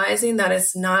you realizing that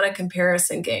it's not a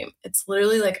comparison game. It's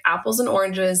literally like apples and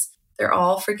oranges. They're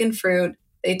all freaking fruit.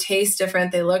 They taste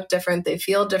different. They look different. They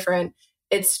feel different.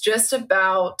 It's just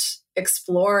about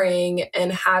exploring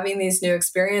and having these new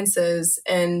experiences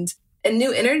and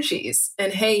new energies.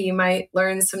 And hey, you might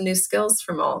learn some new skills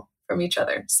from each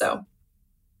other. So,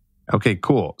 okay,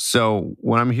 cool. So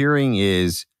what I'm hearing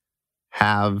is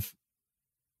have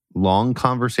long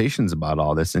conversations about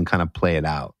all this and kind of play it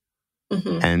out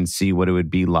and see what it would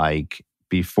be like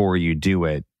before you do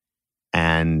it,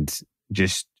 and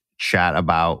just chat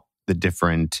about the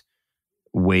different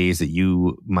ways that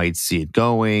you might see it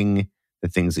going, the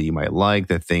things that you might like,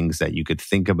 the things that you could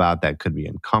think about that could be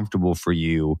uncomfortable for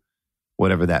you,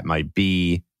 whatever that might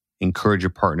be. Encourage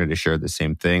your partner to share the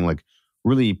same thing. Like,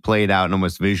 really play it out and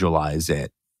almost visualize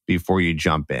it before you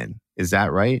jump in. Is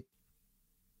that right?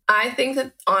 I think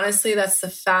that honestly, that's the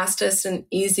fastest and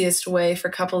easiest way for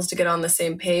couples to get on the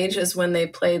same page, is when they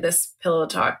play this pillow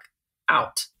talk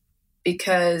out.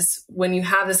 Because when you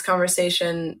have this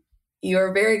conversation,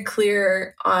 you're very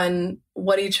clear on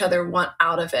what each other want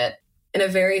out of it in a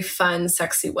very fun,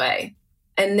 sexy way.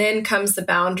 And then comes the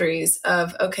boundaries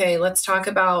of, okay, let's talk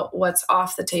about what's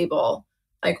off the table.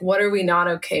 Like, what are we not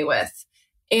okay with?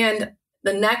 And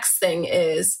the next thing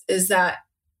is that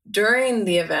during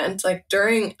the event,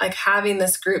 during having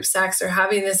this group sex or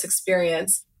having this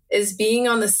experience, is being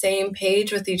on the same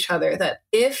page with each other, that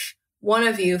if one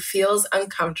of you feels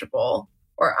uncomfortable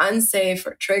or unsafe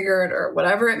or triggered or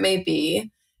whatever it may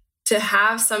be, to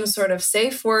have some sort of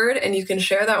safe word, and you can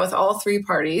share that with all three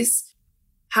parties.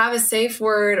 Have a safe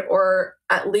word, or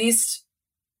at least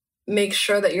make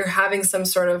sure that you're having some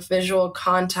sort of visual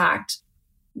contact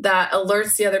that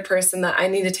alerts the other person that I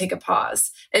need to take a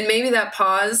pause. And maybe that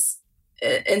pause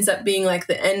ends up being like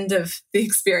the end of the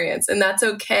experience, and that's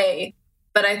okay.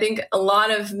 But I think a lot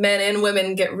of men and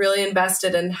women get really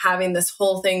invested in having this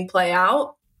whole thing play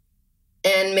out.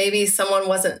 And maybe someone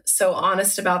wasn't so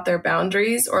honest about their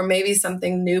boundaries, or maybe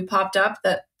something new popped up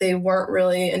that they weren't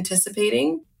really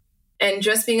anticipating. And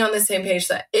just being on the same page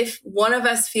that if one of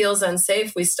us feels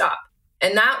unsafe, we stop.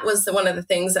 And that was one of the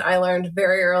things that I learned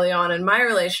very early on in my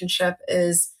relationship,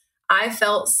 is I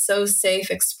felt so safe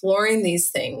exploring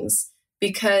these things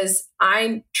because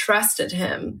I trusted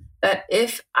him that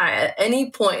if I, at any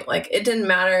point, like, it didn't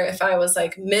matter if I was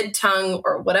like mid-tongue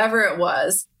or whatever it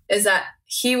was, is that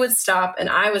he would stop and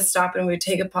I would stop, and we'd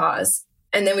take a pause,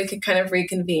 and then we could kind of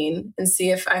reconvene and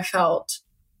see if I felt,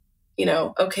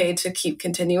 okay to keep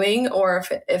continuing, or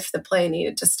if the play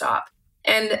needed to stop.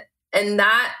 And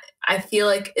that, I feel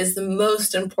like, is the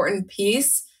most important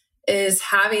piece, is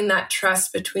having that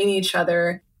trust between each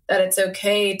other, that it's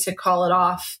okay to call it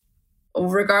off,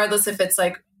 regardless if it's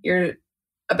like you're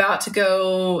about to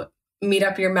go meet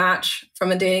up your match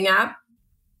from a dating app,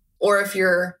 or if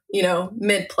you're,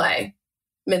 mid-play,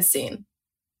 mid-scene.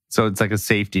 So it's like a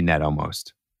safety net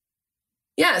almost.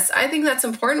 Yes, I think that's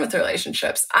important with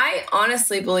relationships. I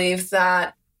honestly believe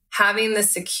that having the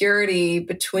security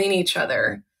between each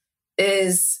other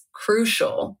is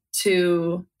crucial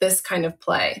to this kind of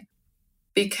play.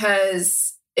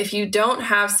 Because if you don't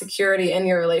have security in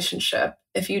your relationship,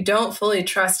 if you don't fully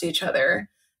trust each other,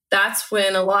 that's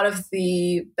when a lot of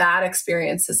the bad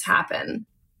experiences happen,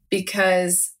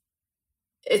 because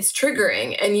it's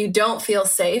triggering and you don't feel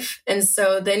safe. And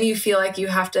so then you feel like you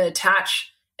have to attach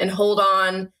and hold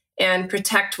on and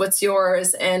protect what's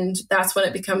yours. And that's when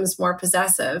it becomes more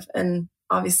possessive and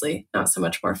obviously not so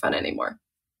much more fun anymore.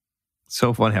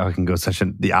 So funny how it can go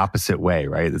the opposite way,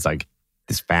 right? It's like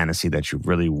this fantasy that you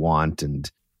really want and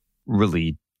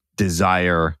really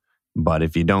desire. But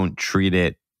if you don't treat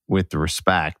it with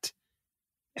respect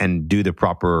and do the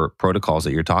proper protocols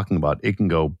that you're talking about, it can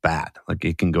go bad. Like,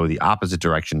 it can go the opposite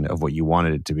direction of what you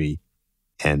wanted it to be.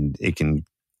 And it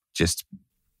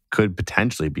could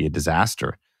potentially be a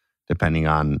disaster depending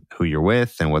on who you're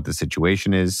with and what the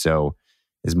situation is. So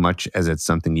as much as it's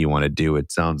something you want to do,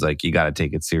 it sounds like you got to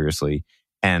take it seriously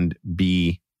and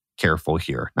be careful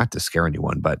here. Not to scare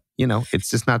anyone, but it's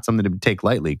just not something to take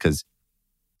lightly, because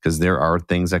there are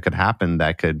things that could happen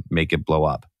that could make it blow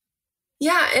up.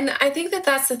 Yeah. And I think that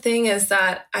that's the thing, is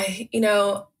that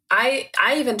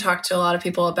I even talk to a lot of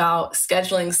people about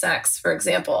scheduling sex, for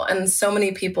example, and so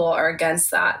many people are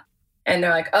against that. And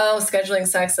they're like, oh, scheduling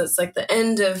sex, it's like the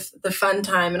end of the fun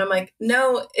time. And I'm like,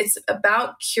 no, it's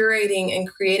about curating and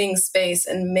creating space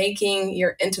and making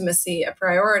your intimacy a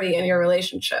priority in your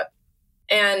relationship.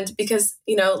 And because,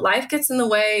 life gets in the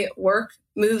way, work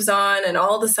moves on, and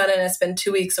all of a sudden it's been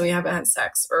 2 weeks and we haven't had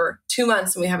sex, or 2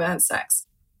 months and we haven't had sex.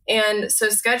 And so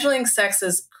scheduling sex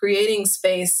is creating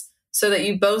space so that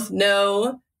you both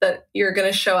know that you're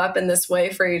going to show up in this way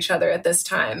for each other at this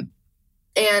time.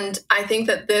 And I think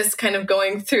that this kind of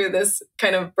going through this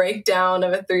kind of breakdown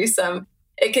of a threesome,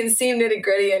 it can seem nitty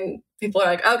gritty and people are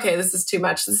like, okay, this is too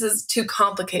much. This is too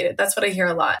complicated. That's what I hear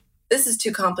a lot. This is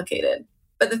too complicated.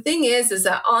 But the thing is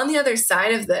that on the other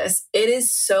side of this, it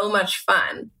is so much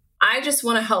fun. I just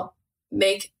want to help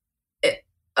make it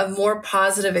a more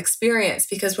positive experience,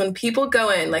 because when people go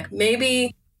in, like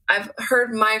maybe I've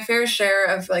heard my fair share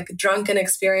of like drunken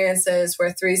experiences where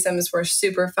threesomes were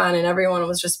super fun and everyone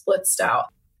was just blitzed out.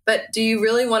 But do you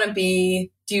really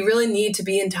need to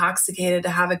be intoxicated to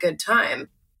have a good time?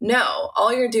 No,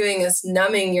 all you're doing is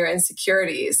numbing your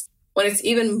insecurities, when it's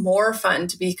even more fun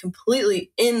to be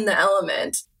completely in the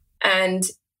element. And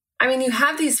I mean, you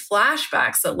have these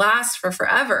flashbacks that last for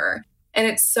forever. And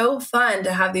it's so fun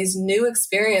to have these new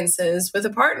experiences with a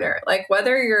partner. Like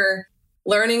whether you're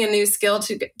learning a new skill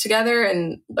together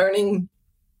and learning,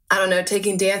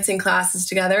 taking dancing classes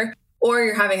together, or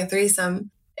you're having a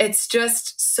threesome. It's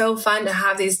just so fun to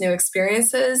have these new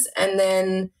experiences. And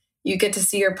then you get to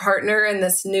see your partner in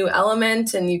this new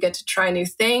element and you get to try new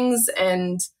things.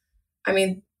 And I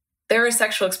mean, there are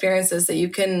sexual experiences that you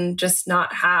can just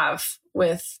not have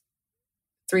with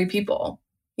 3 people,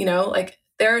 like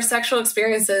there are sexual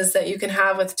experiences that you can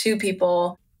have with 2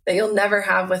 people that you'll never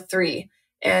have with 3.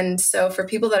 And so for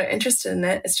people that are interested in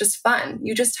it, it's just fun.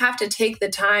 You just have to take the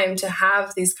time to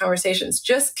have these conversations.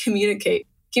 Just communicate.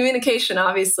 Communication,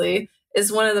 obviously,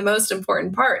 is one of the most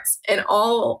important parts in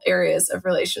all areas of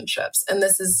relationships. And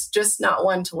this is just not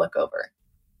one to look over.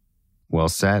 Well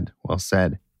said. Well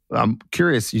said. I'm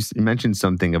curious, you mentioned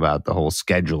something about the whole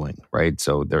scheduling, right?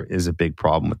 So there is a big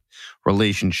problem with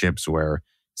relationships where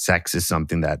sex is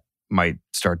something that might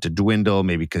start to dwindle,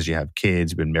 maybe because you have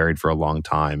kids, been married for a long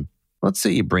time. Let's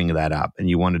say you bring that up and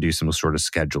you want to do some sort of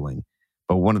scheduling,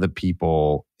 but one of the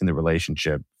people in the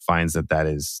relationship finds that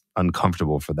is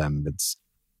uncomfortable for them. It's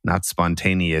not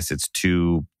spontaneous. It's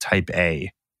too type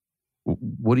A.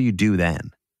 What do you do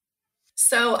then?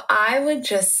 So I would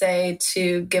just say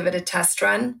to give it a test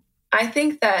run. I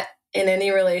think that in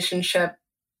any relationship,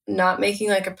 not making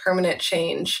like a permanent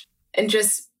change and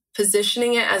just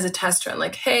positioning it as a test run,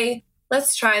 like, hey,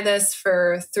 let's try this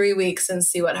for 3 weeks and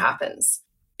see what happens.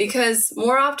 Because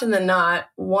more often than not,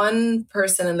 one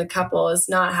person in the couple is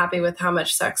not happy with how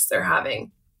much sex they're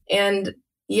having. And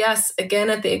yes, again,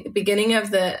 at the beginning of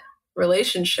the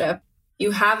relationship,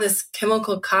 you have this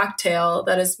chemical cocktail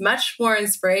that is much more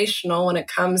inspirational when it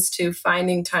comes to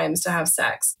finding times to have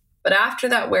sex. But after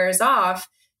that wears off,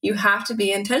 you have to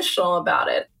be intentional about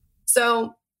it.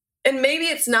 So, and maybe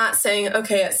it's not saying,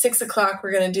 okay, at 6 o'clock,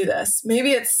 we're going to do this.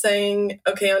 Maybe it's saying,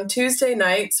 okay, on Tuesday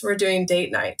nights, we're doing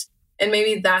date night. And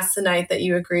maybe that's the night that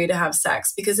you agree to have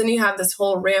sex, because then you have this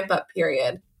whole ramp up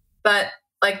period. But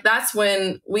like, that's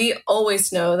when we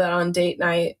always know that on date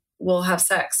night, we'll have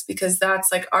sex, because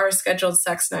that's like our scheduled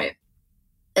sex night.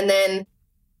 And then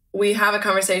we have a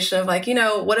conversation of like,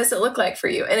 what does it look like for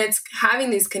you? And it's having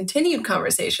these continued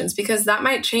conversations, because that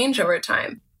might change over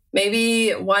time. Maybe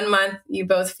 1 month you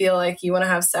both feel like you want to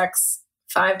have sex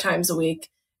 5 times a week.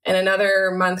 And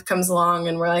another month comes along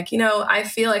and we're like, I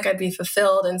feel like I'd be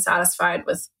fulfilled and satisfied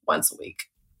with once a week.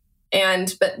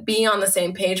 But being on the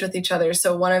same page with each other,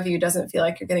 so one of you doesn't feel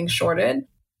like you're getting shorted.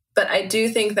 But I do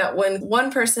think that when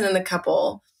one person in the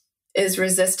couple is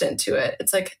resistant to it,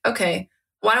 it's like, okay,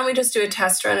 why don't we just do a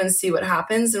test run and see what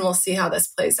happens, and we'll see how this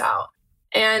plays out.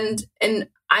 And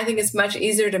I think it's much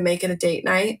easier to make it a date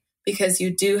night, because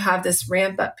you do have this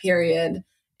ramp up period.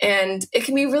 And it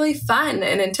can be really fun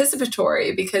and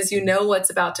anticipatory because you know what's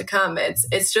about to come.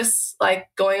 It's just like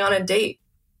going on a date.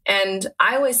 And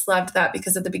I always loved that,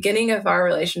 because at the beginning of our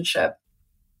relationship,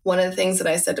 one of the things that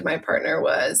I said to my partner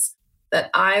was that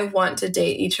I want to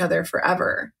date each other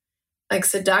forever. Like,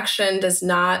 seduction does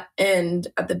not end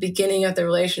at the beginning of the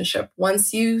relationship.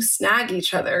 Once you snag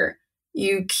each other,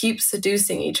 you keep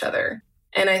seducing each other.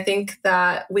 And I think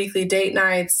that weekly date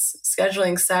nights,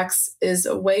 scheduling sex is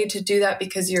a way to do that,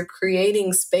 because you're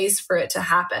creating space for it to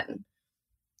happen.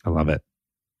 I love it.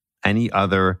 Any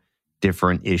other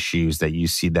different issues that you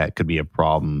see that could be a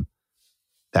problem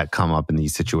that come up in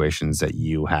these situations that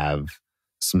you have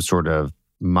some sort of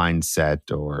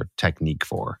mindset or technique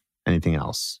for? Anything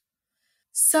else?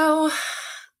 So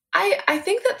I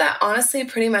think that honestly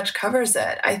pretty much covers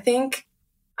it. I think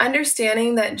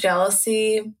understanding that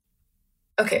jealousy,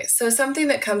 okay, so something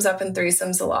that comes up in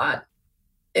threesomes a lot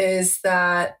is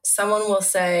that someone will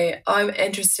say, oh, I'm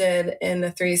interested in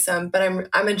a threesome, but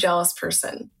I'm a jealous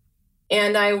person.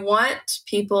 And I want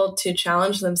people to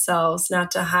challenge themselves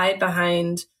not to hide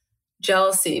behind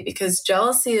jealousy, because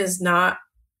jealousy is not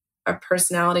a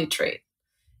personality trait.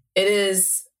 It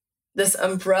is this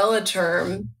umbrella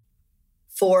term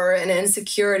for an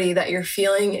insecurity that you're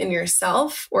feeling in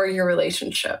yourself or your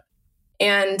relationship.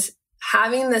 And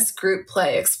having this group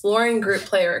play, exploring group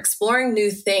play or exploring new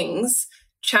things,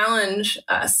 challenge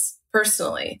us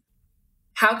personally.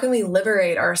 How can we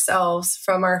liberate ourselves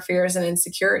from our fears and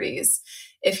insecurities?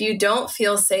 If you don't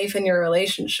feel safe in your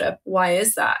relationship, why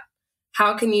is that?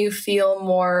 How can you feel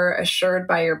more assured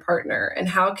by your partner? And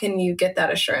how can you get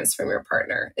that assurance from your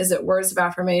partner? Is it words of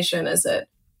affirmation? Is it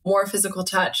more physical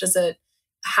touch? Is it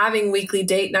having weekly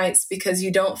date nights because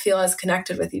you don't feel as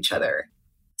connected with each other?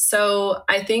 So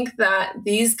I think that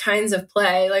these kinds of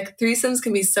play, like threesomes,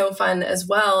 can be so fun as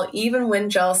well, even when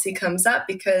jealousy comes up,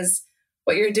 because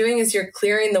what you're doing is you're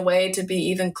clearing the way to be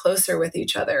even closer with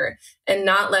each other and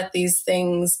not let these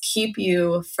things keep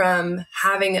you from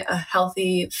having a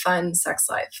healthy, fun sex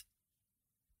life.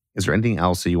 Is there anything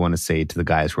else that you want to say to the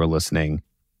guys who are listening?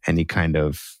 Any kind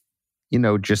of,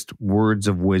 just words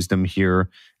of wisdom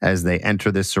here as they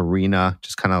enter this arena?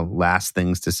 Just kind of last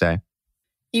things to say.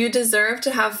 You deserve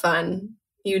to have fun.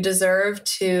 You deserve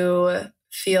to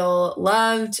feel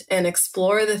loved and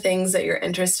explore the things that you're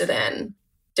interested in.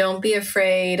 Don't be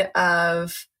afraid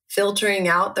of filtering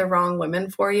out the wrong women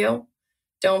for you.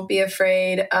 Don't be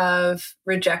afraid of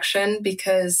rejection,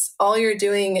 because all you're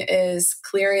doing is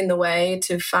clearing the way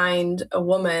to find a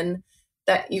woman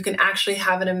that you can actually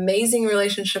have an amazing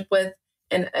relationship with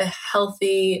and a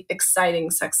healthy, exciting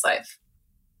sex life.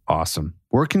 Awesome.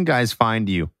 Where can guys find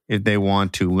you if they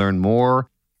want to learn more,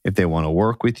 if they want to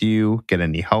work with you, get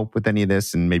any help with any of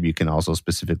this? And maybe you can also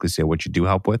specifically say what you do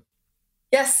help with.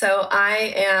 Yes, so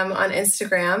I am on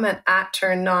Instagram at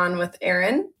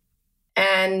 @TurnOnWithErin.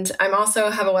 And I'm also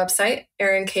have a website,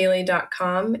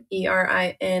 erinkaley.com,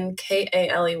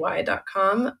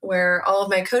 ERINKALEY.com, where all of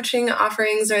my coaching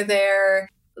offerings are there.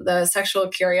 The sexual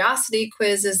curiosity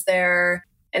quiz is there,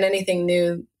 and anything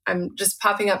new. I'm just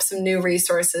popping up some new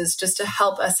resources just to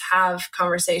help us have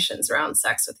conversations around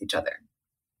sex with each other.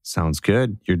 Sounds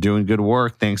good. You're doing good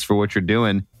work. Thanks for what you're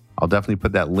doing. I'll definitely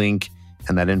put that link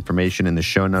and that information in the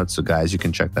show notes. So guys, you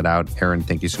can check that out. Erin,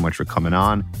 thank you so much for coming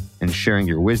on and sharing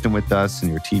your wisdom with us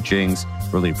and your teachings.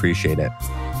 Really appreciate it.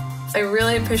 I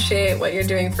really appreciate what you're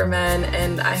doing for men,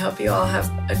 and I hope you all have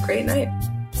a great night.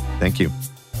 Thank you.